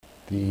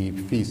The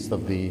feast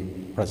of the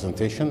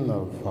presentation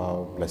of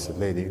our Blessed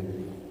Lady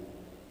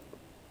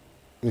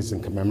is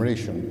in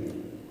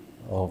commemoration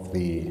of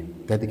the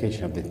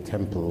dedication of the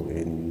temple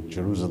in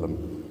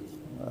Jerusalem.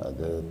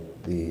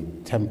 The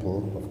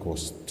temple, of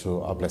course,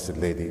 to our Blessed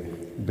Lady,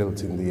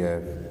 built in the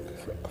year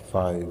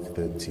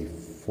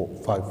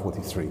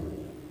 543.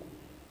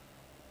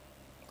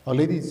 Our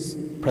Lady's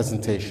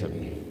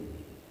presentation,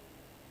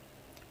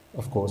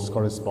 of course,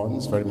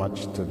 corresponds very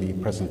much to the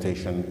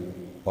presentation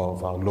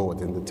of our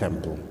Lord in the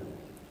temple.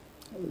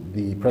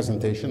 The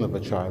presentation of a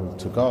child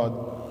to God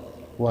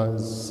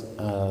was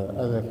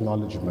an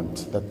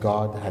acknowledgement that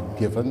God had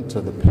given to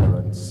the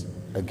parents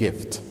a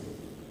gift.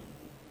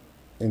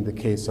 In the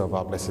case of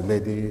our Blessed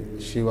Lady,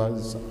 she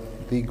was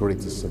the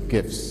greatest of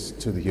gifts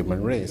to the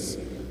human race,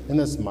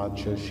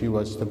 inasmuch as she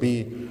was to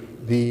be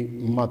the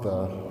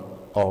mother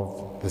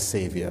of the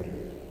Savior.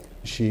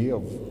 She,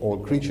 of all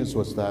creatures,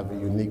 was to have a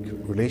unique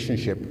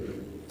relationship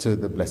to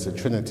the Blessed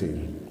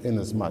Trinity,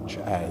 inasmuch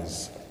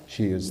as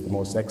she is the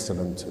most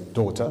excellent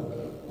daughter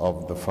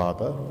of the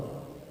Father.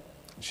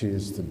 She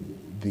is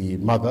the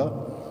mother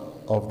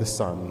of the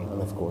Son,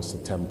 and of course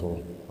the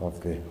temple of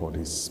the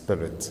Holy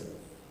Spirit.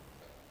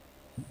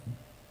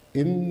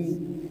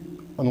 On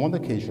one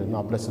occasion,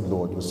 our Blessed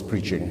Lord was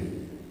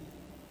preaching,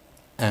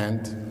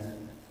 and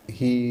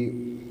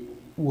he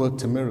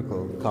worked a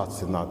miracle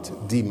casting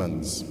out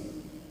demons.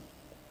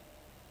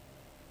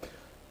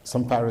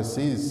 Some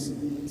Pharisees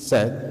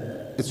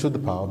said it's through the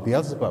power of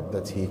Beelzebub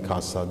that he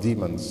casts out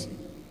demons.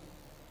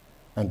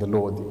 And the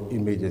Lord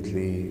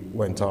immediately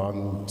went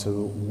on to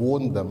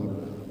warn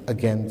them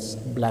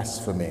against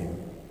blasphemy,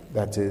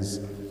 that is,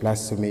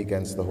 blasphemy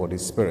against the Holy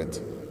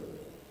Spirit,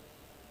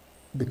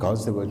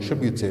 because they were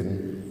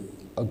attributing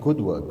a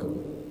good work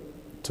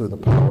to the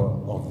power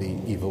of the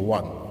evil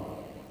one.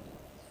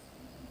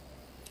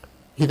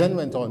 He then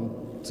went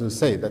on to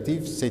say that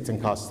if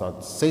Satan casts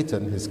out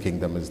Satan, his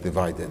kingdom is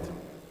divided.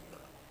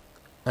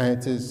 And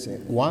it is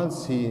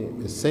whilst he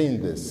is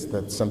saying this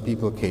that some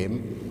people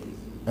came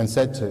and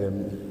said to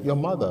him, "Your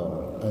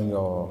mother and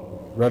your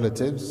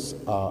relatives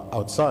are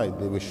outside,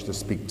 they wish to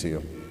speak to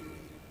you."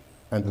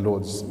 And the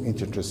Lord's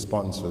immediate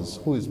response was,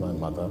 "Who is my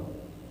mother?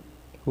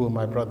 Who are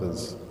my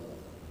brothers?"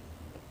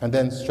 And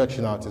then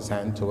stretching out his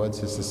hand towards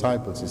his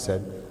disciples, he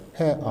said,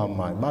 "Here are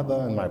my mother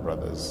and my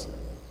brothers.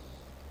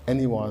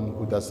 Anyone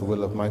who does the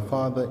will of my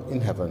Father in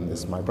heaven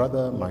is my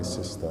brother, my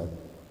sister,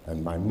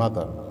 and my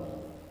mother."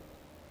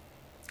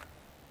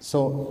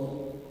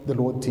 So the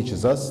Lord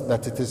teaches us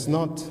that it is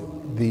not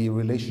the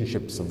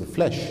relationships of the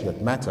flesh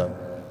that matter,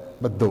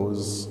 but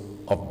those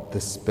of the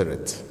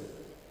Spirit.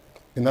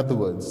 In other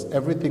words,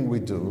 everything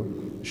we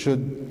do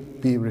should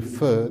be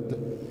referred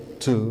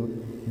to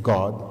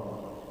God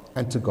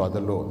and to God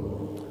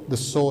alone. The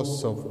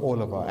source of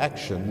all of our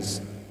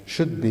actions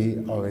should be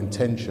our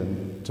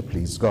intention to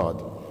please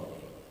God.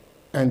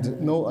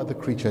 And no other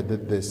creature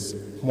did this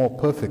more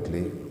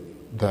perfectly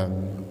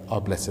than our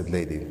Blessed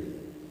Lady.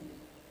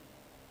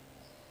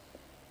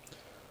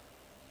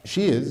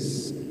 She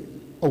is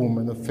a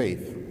woman of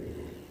faith.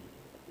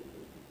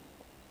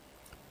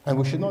 And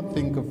we should not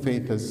think of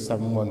faith as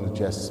someone who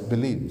just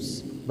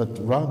believes, but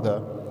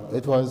rather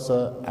it was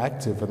an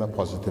active and a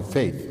positive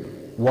faith,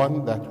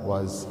 one that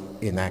was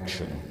in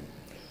action.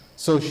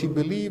 So she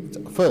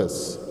believed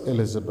first.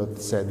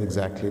 Elizabeth said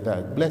exactly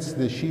that. "Blessed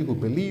is she who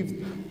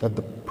believed that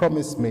the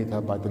promise made her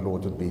by the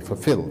Lord would be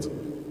fulfilled."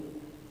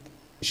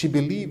 She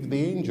believed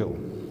the angel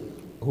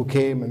who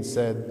came and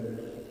said,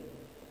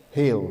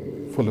 "Hail,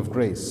 full of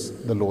grace,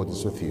 the Lord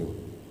is with you,"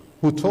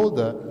 who told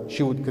her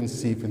she would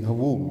conceive in her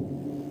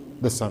womb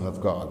the Son of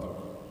God.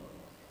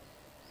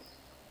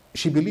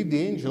 She believed the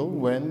angel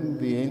when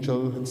the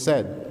angel had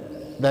said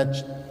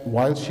that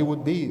while she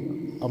would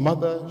be a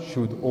mother, she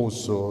would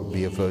also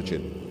be a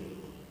virgin.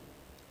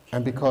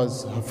 And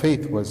because her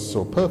faith was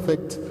so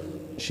perfect,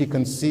 she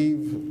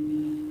conceived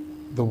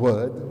the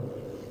Word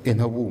in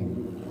her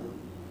womb.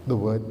 The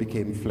Word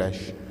became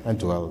flesh and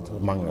dwelt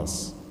among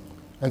us.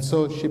 And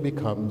so she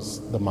becomes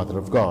the Mother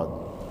of God.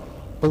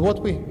 But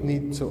what we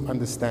need to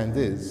understand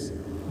is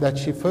that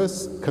she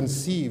first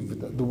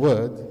conceived the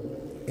Word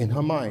in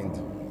her mind,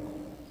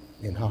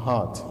 in her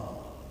heart.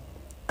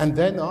 And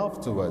then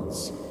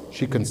afterwards,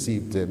 she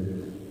conceived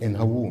him in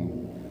her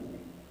womb.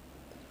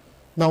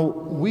 Now,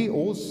 we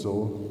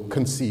also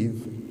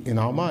conceive in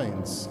our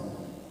minds.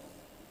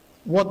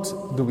 What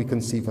do we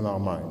conceive in our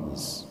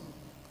minds?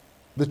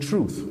 The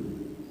truth.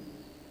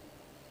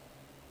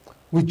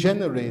 We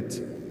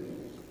generate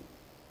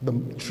the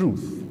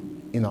truth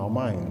in our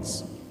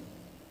minds.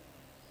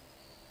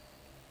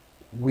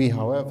 We,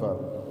 however,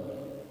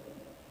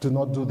 do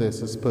not do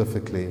this as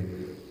perfectly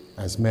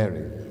as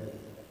Mary,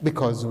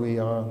 because we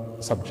are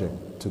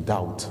subject to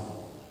doubt.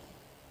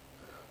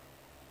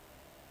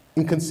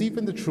 In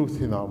conceiving the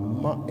truth in her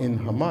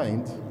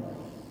mind,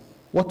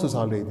 what was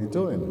Our Lady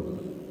doing?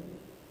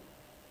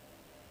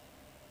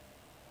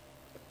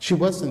 She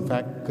was, in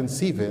fact,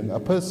 conceiving a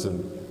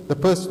person, the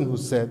person who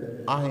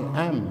said, "I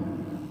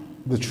am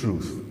the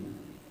truth."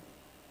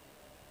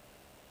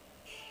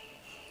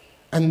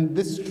 And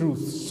this truth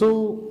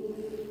so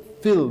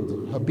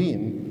filled her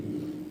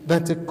being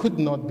that it could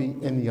not be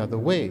any other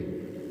way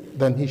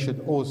than he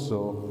should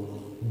also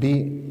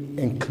be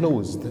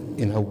enclosed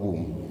in her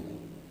womb.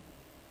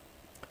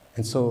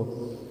 And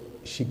so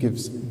she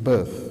gives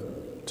birth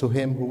to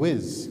him who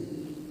is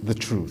the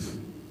truth.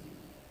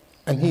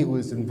 And he who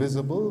is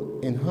invisible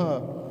in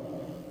her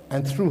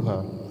and through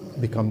her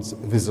becomes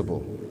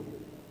visible.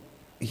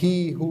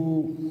 He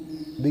who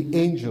the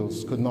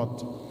angels could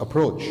not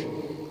approach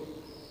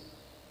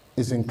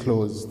is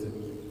enclosed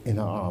in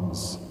her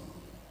arms.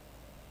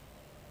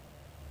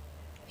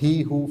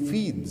 He who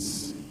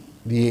feeds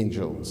the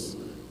angels,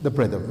 the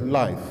bread of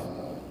life,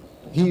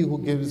 he who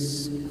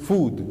gives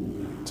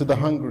food to the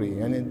hungry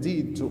and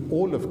indeed to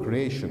all of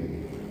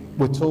creation,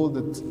 we're told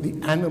that the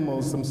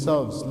animals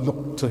themselves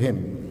look to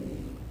him.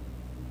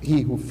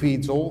 He who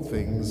feeds all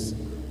things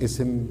is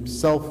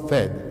himself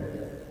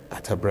fed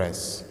at her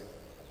breast.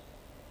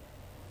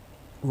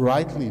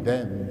 Rightly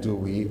then do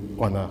we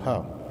honor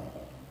her.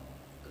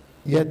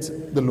 Yet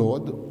the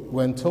Lord,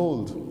 when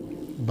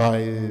told by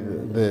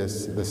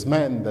this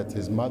man that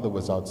his mother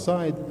was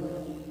outside,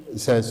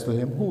 says to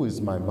him, "Who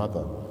is my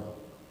mother?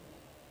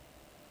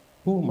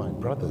 Who are my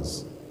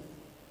brothers?"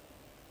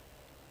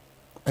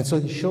 And so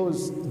he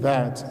shows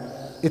that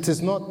it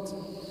is not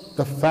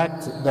the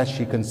fact that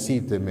she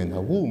conceived him in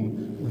her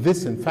womb.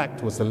 This, in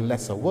fact, was a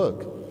lesser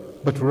work,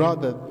 but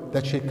rather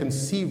that she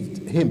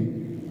conceived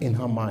him in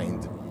her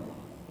mind.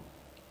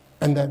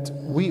 And that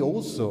we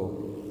also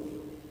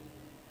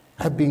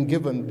have been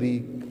given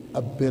the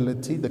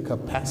ability, the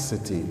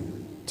capacity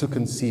to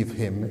conceive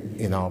him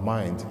in our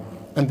mind.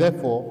 And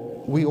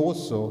therefore, we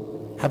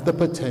also have the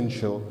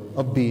potential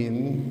of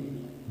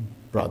being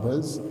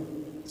brothers,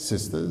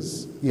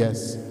 sisters,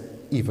 yes,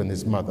 even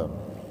his mother.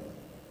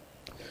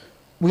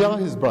 We are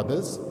his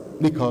brothers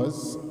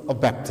because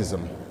of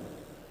baptism.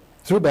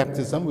 Through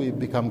baptism, we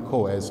become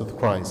co-heirs with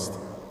Christ.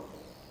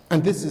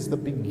 And this is the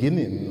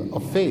beginning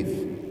of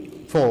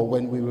faith. For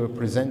when we were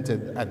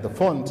presented at the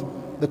font,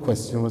 the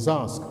question was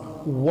asked,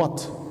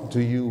 what do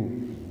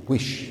you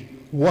wish?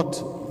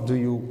 What do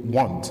you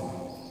want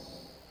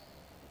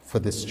for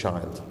this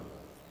child?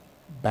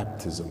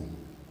 Baptism.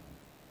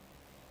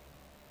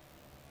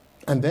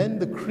 And then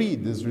the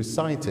creed is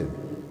recited.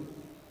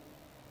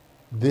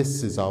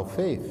 This is our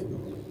faith.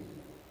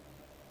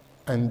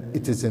 And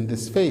it is in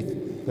this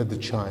faith that the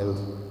child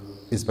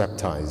is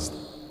baptized.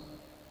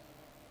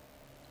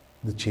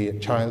 The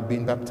child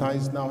being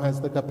baptized now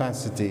has the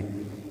capacity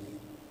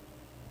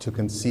to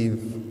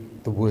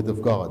conceive the Word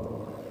of God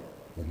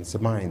in his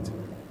mind.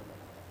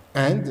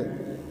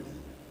 And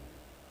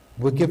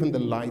we're given the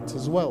light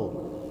as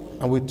well.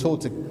 And we're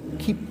told to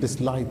keep this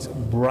light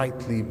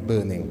brightly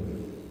burning.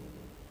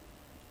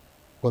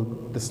 Well,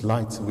 this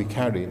light we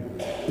carry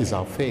is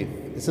our faith.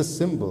 It's a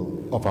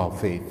symbol of our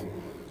faith,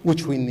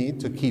 which we need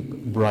to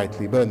keep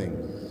brightly burning,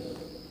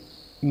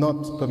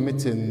 not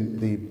permitting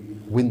the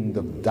wind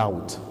of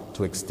doubt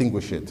to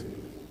extinguish it.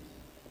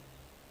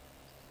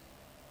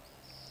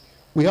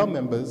 We are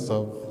members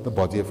of the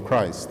body of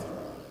Christ.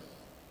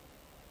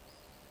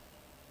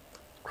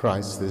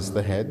 Christ is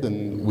the head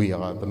and we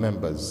are the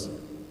members.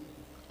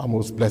 Our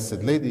most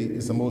blessed Lady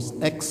is the most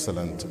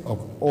excellent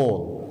of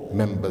all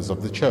members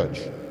of the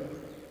church.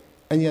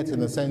 And yet,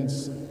 in a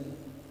sense,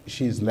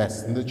 she is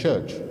less than the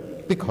church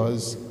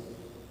because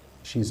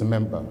she's a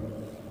member.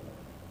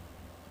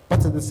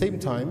 But at the same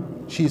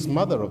time, she is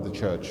mother of the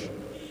church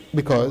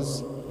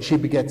because she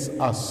begets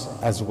us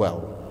as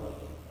well.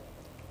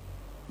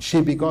 She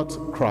begot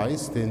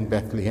Christ in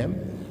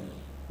Bethlehem,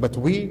 but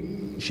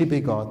she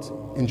begot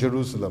in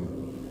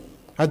Jerusalem,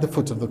 at the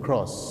foot of the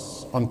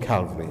cross on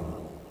Calvary,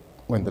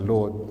 when the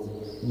Lord,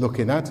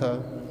 looking at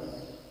her,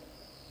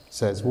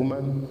 says,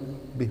 "Woman,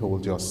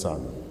 behold your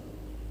son."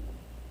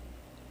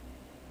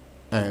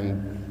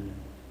 And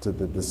to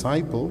the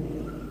disciple,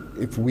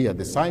 if we are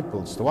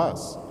disciples to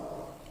us,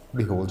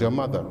 "Behold your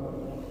mother."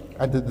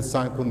 And the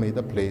disciple made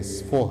a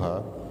place for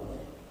her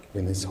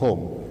in his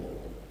home.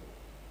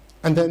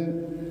 And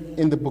then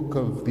in the book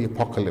of the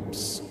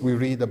Apocalypse, we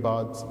read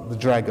about the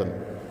dragon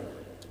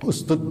who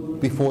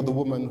stood before the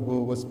woman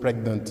who was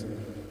pregnant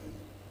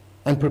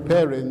and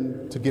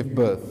preparing to give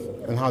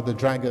birth, and how the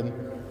dragon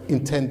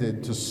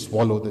intended to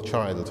swallow the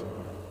child.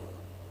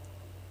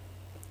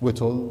 We're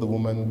told the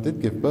woman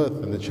did give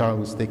birth and the child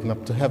was taken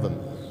up to heaven.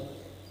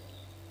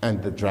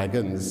 And the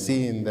dragon,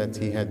 seeing that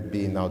he had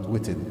been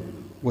outwitted,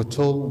 we're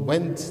told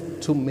went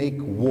to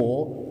make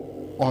war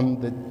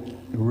on the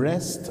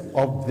rest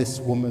of this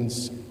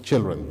woman's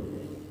children.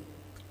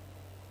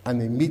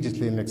 And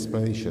immediately an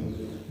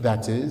explanation,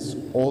 that is,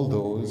 all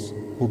those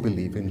who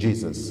believe in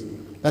Jesus.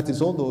 That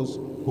is, all those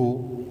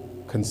who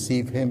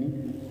conceive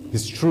him,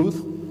 his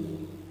truth,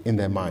 in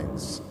their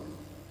minds.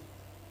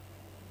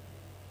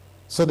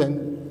 So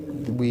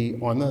then, we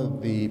honor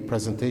the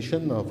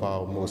presentation of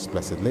our Most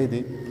Blessed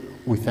Lady.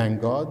 We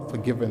thank God for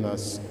giving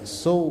us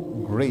so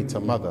great a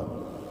mother,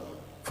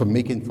 for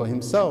making for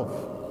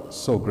himself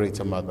so great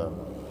a mother.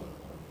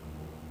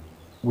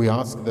 We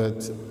ask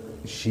that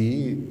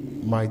she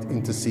might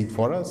intercede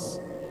for us,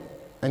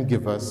 and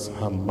give us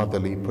her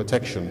motherly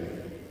protection,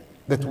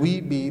 that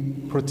we be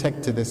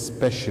protected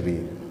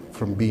especially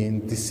from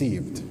being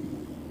deceived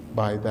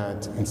by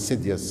that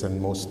insidious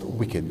and most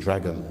wicked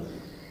dragon.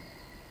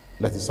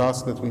 Let us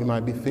ask that we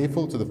might be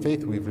faithful to the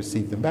faith we've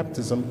received in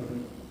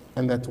baptism,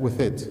 and that with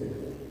it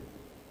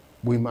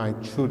we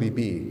might truly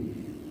be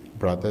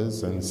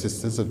brothers and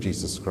sisters of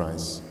Jesus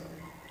Christ,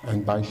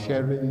 and by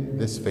sharing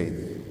this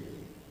faith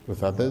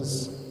with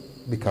others,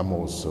 become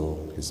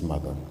also his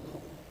mother.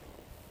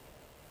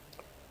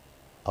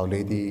 Our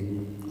Lady,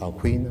 our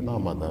Queen and our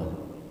Mother,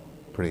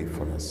 pray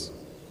for us.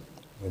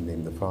 In the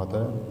name of the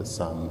Father, the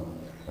Son,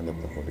 and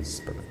of the Holy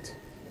Spirit.